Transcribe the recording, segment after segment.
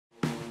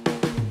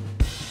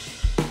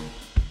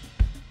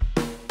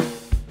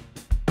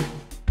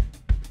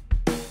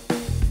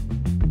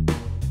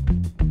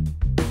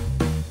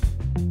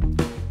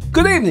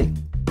Good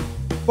evening.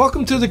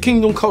 Welcome to the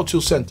Kingdom Cultural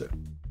Center.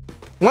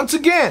 Once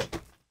again,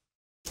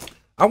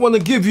 I want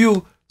to give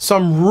you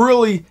some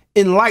really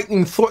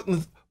enlightening thought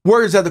and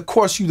words that'll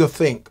cause you to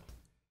think.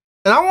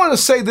 And I want to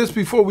say this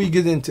before we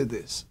get into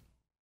this,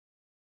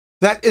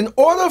 that in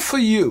order for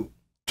you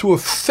to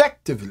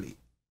effectively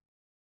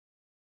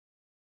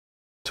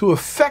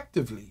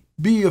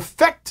be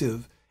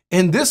effective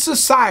in this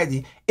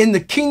society, in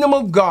the kingdom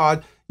of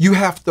God, you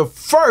have to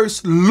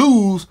first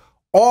lose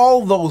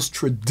all those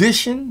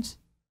traditions,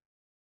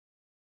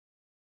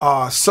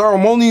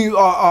 ceremonial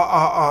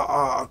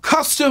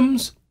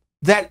customs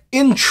that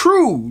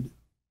intrude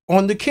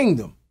on the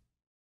kingdom,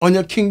 on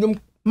your kingdom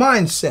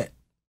mindset.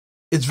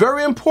 It's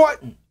very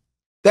important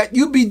that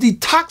you be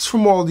detoxed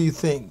from all these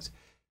things.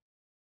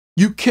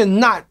 You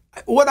cannot,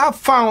 what I've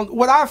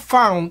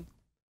found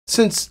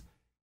since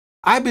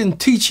I've been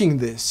teaching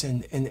this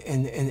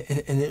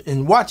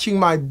and watching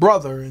my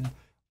brother and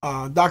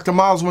Dr.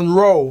 Miles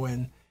Monroe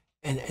and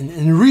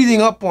reading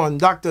up on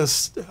Dr.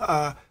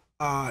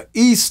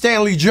 E.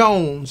 Stanley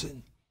Jones,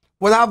 and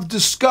what I've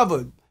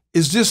discovered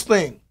is this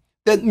thing,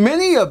 that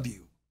many of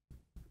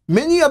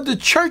the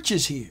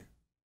churches here,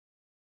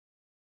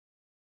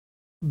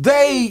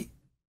 they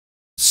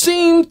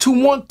seem to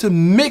want to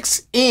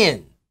mix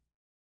in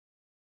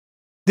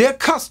their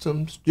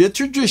customs, their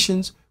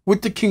traditions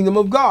with the kingdom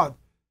of God.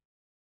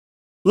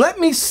 Let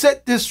me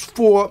set this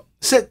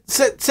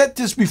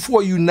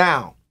before you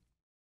now,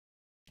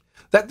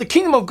 that the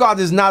kingdom of God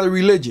is not a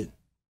religion.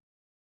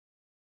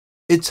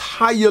 It's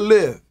how you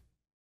live.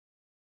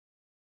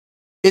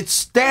 It's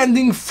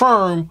standing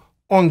firm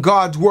on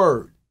God's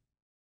word.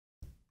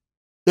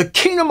 The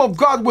kingdom of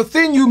God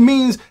within you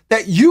means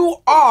that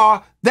you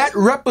are that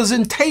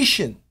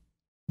representation,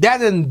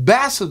 that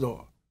ambassador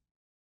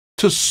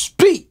to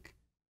speak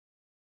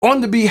on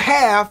the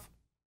behalf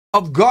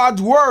of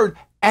God's word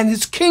and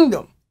his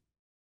kingdom.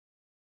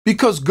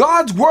 Because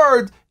God's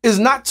word is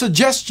not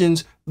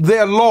suggestions,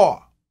 they're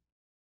law.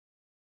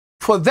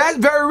 For that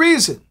very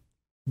reason,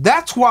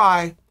 that's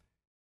why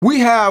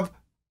we have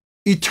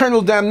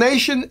eternal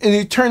damnation and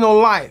eternal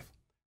life.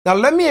 Now,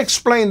 let me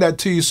explain that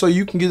to you so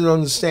you can get an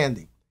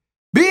understanding.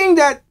 Being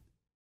that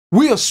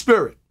we are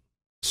spirit,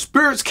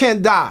 spirits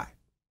can't die.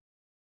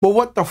 But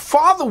what the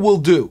Father will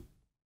do,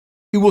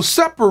 he will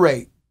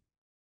separate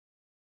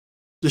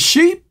the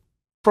sheep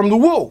from the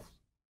wolf.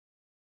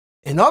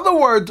 In other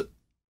words,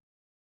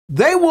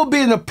 they will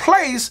be in a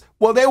place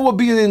where there will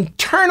be an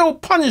eternal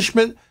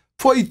punishment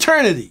for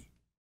eternity.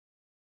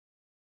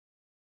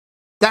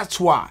 That's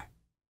why.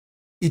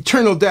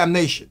 Eternal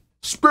damnation.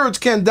 Spirits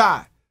can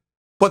die,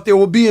 but they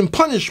will be in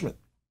punishment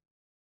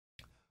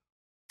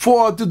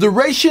for the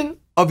duration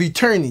of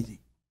eternity.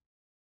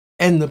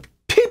 And the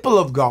people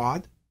of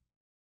God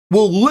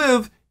will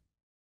live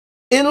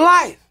in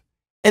life,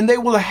 and they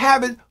will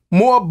have it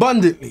more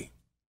abundantly.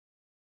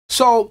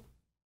 So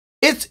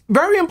it's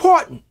very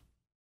important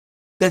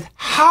that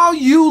how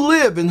you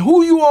live and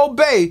who you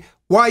obey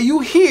while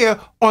you're here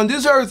on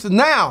this earth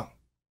now,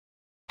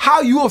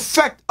 how you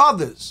affect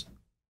others,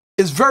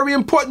 is very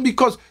important,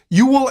 because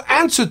you will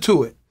answer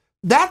to it.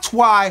 That's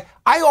why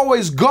I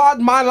always guard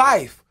my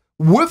life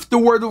with the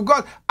word of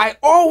God. I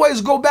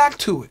always go back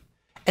to it.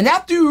 And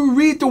after you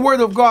read the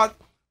word of God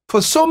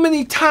for so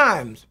many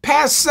times,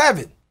 past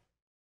 7,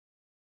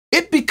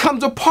 it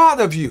becomes a part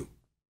of you.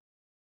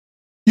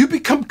 You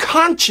become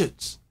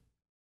conscious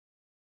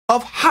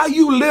of how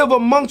you live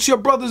amongst your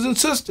brothers and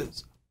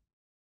sisters.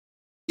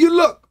 You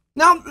look,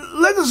 now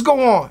let us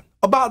go on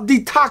about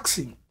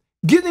detoxing,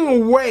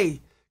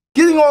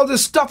 getting all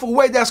this stuff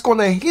away that's going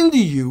to hinder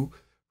you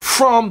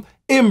from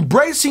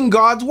embracing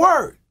God's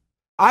word.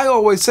 I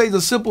always say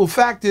the simple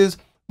fact is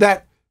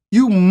that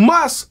you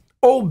must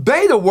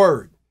obey the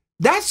word.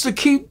 That's the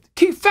key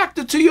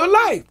factor to your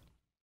life.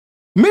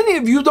 Many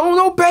of you don't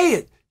obey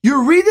it.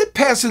 You read it,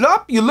 pass it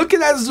up, you look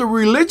at it as a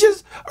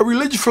religious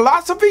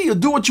philosophy, you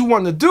do what you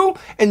want to do,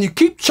 and you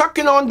keep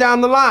chucking on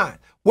down the line.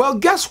 Well,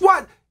 guess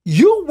what?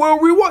 You will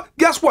reward.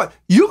 Guess what?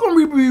 You're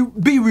going to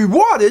be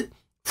rewarded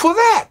for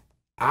that.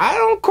 I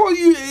don't call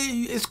you,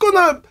 it's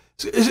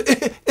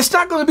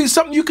not going to be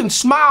something you can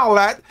smile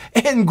at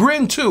and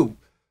grin to.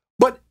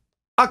 But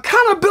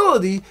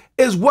accountability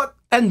is what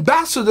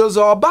ambassadors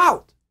are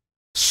about.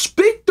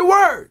 Speak the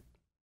word.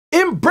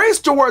 Embrace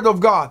the word of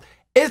God.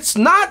 It's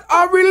not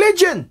a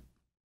religion.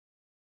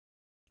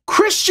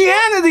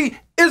 Christianity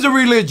is a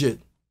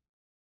religion.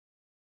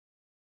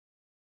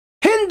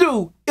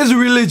 Hindu is a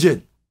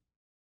religion.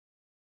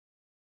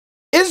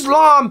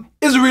 Islam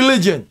is a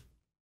religion.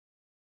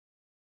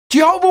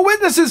 Jehovah's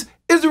Witnesses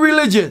is a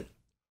religion.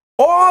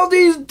 All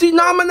these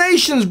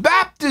denominations,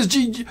 Baptist,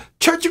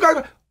 Church of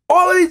God,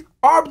 all of these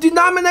are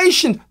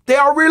denominations. They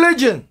are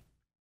religion.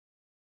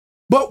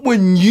 But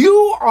when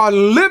you are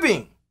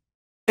living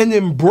and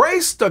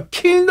embrace the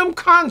kingdom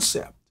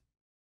concept,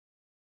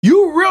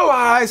 you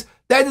realize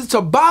that it's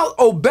about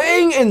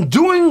obeying and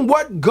doing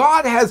what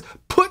God has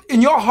put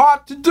in your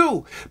heart to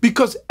do.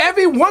 Because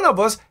every one of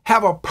us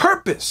have a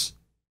purpose.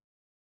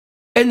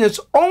 And it's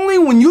only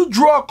when you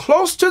draw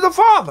close to the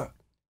Father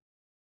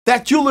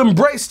that you'll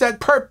embrace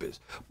that purpose.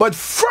 But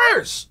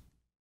first,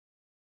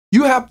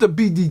 you have to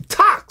be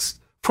detoxed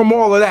from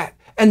all of that.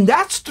 And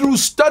that's through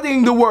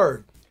studying the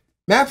word.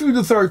 Matthew,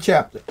 the 3rd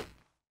chapter.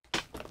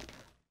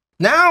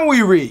 Now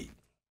we read,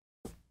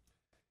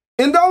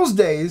 in those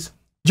days,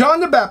 John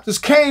the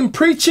Baptist came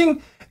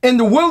preaching in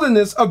the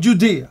wilderness of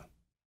Judea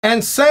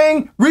and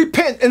saying,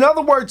 repent. In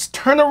other words,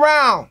 turn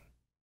around.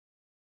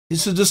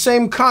 This is the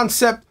same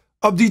concept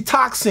of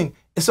detoxing.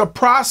 It's a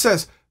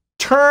process.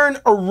 Turn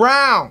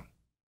around.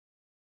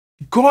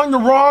 You're going the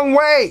wrong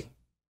way.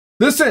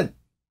 Listen,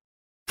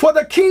 for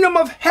the kingdom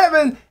of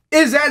heaven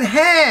is at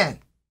hand.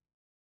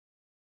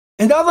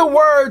 In other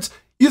words,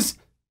 it's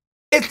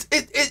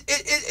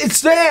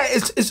there.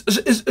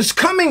 It's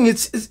coming.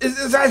 It's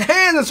at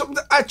hand. It's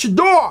at your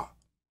door.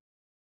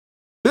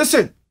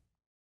 Listen.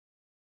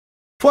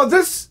 For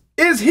this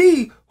is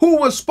he who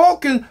was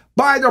spoken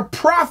by the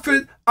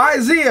prophet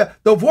Isaiah,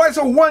 the voice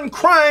of one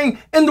crying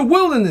in the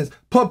wilderness,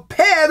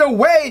 prepare the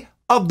way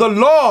of the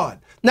Lord.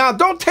 Now,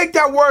 don't take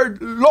that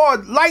word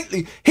Lord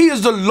lightly. He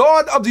is the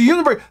Lord of the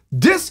universe.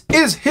 This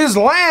is his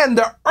land.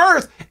 The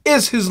earth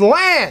is his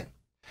land.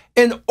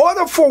 In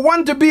order for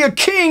one to be a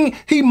king,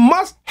 he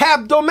must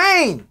have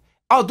domain.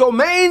 A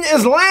domain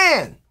is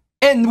land.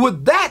 And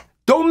with that,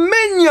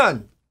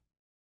 dominion.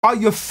 Are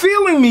you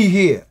feeling me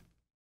here?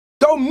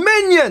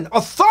 Dominion,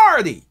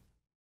 authority.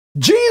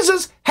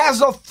 Jesus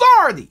has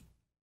authority.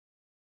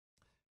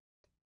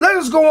 Let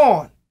us go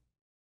on.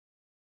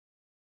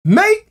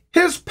 Make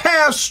his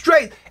path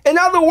straight. In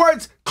other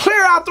words,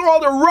 clear out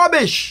all the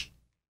rubbish.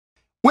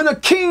 When a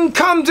king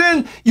comes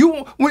in,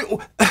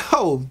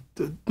 oh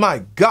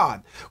my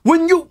God.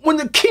 When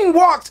the king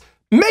walks,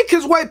 make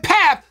his way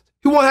path.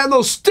 He won't have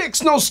no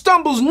sticks, no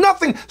stumbles,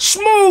 nothing.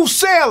 Smooth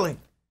sailing.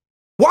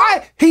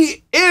 Why?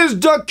 He is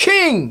the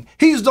king.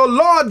 He's the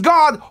Lord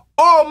God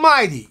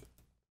Almighty.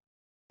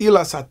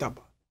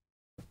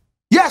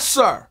 Yes,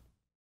 sir.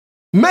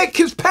 Make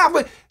his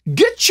pathway.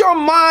 Get your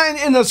mind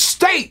in a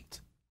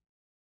state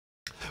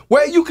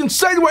where you can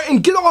say the word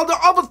and get all the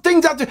other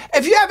things out there.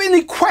 If you have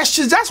any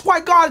questions, that's why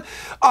God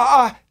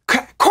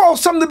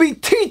calls some to be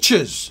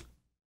teachers,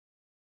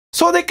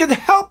 so they can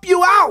help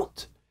you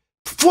out.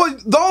 For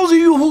those of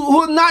you who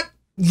are not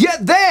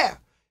yet there,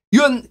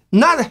 you're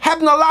not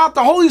having allowed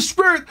the Holy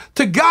Spirit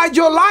to guide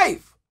your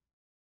life.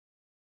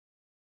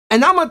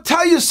 And I'm going to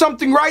tell you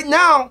something right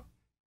now.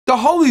 The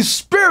Holy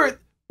Spirit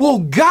will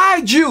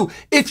guide you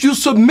if you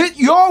submit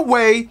your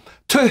way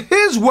to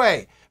his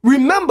way.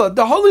 Remember,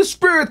 the Holy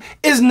Spirit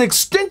is an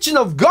extension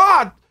of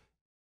God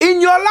in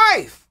your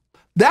life.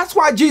 That's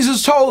why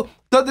Jesus told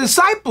the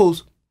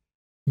disciples,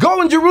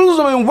 go in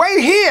Jerusalem and wait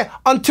here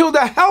until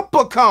the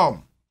helper comes.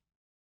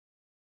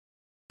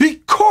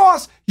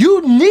 Because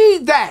you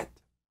need that.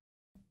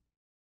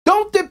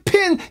 Don't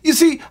depend. You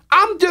see,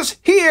 I'm just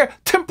here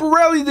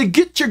temporarily to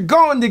get you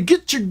going, to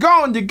get you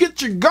going, to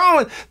get you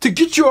going, to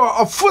get you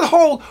a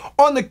foothold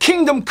on the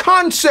kingdom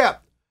concept.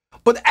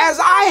 But as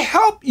I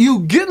help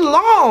you get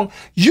along,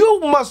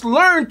 you must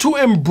learn to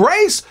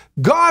embrace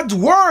God's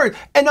word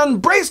and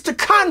embrace the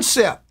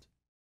concept.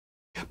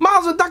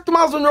 Dr.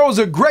 Miles Monroe is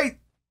a great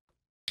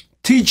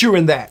teacher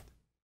in that.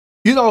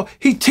 You know,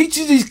 he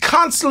teaches, he's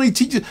constantly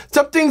teaching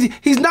some things.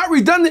 He's not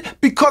redundant,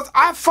 because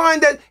I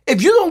find that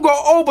if you don't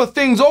go over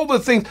things,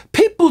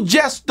 people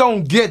just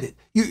don't get it.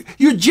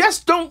 You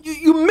just don't,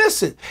 you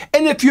miss it.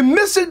 And if you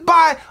miss it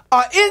by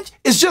an inch,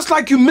 it's just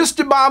like you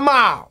missed it by a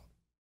mile.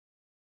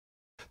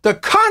 The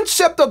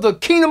concept of the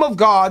kingdom of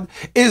God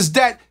is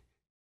that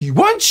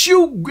once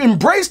you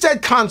embrace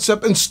that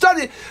concept and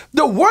study it,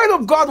 the word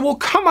of God will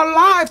come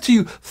alive to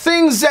you.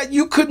 Things that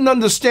you couldn't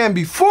understand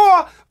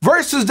before,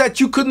 verses that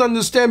you couldn't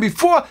understand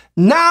before,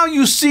 now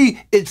you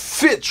see it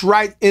fits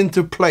right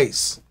into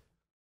place.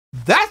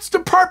 That's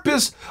the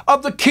purpose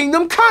of the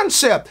kingdom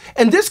concept.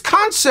 And this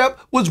concept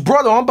was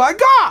brought on by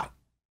God.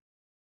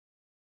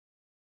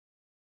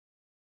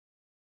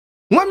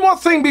 One more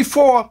thing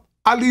before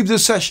I leave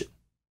this session.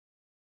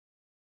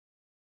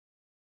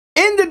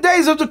 In the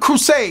days of the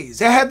Crusades,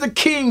 they had the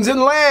kings and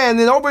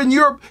land, and over in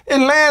Europe,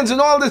 and lands and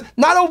all this.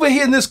 Not over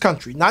here in this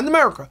country, not in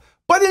America,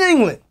 but in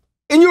England,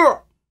 in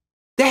Europe.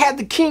 They had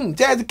the kings,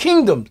 they had the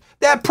kingdoms,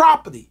 they had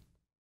property.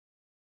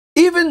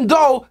 Even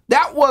though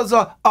that was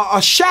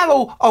a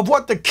shadow of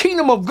what the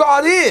kingdom of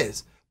God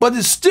is, but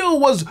it still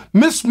was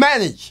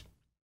mismanaged.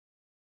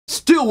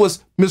 Still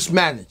was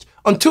mismanaged.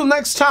 Until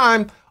next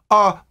time,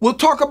 we'll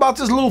talk about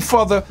this a little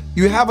further.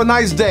 You have a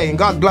nice day, and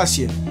God bless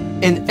you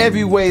in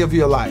every way of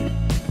your life.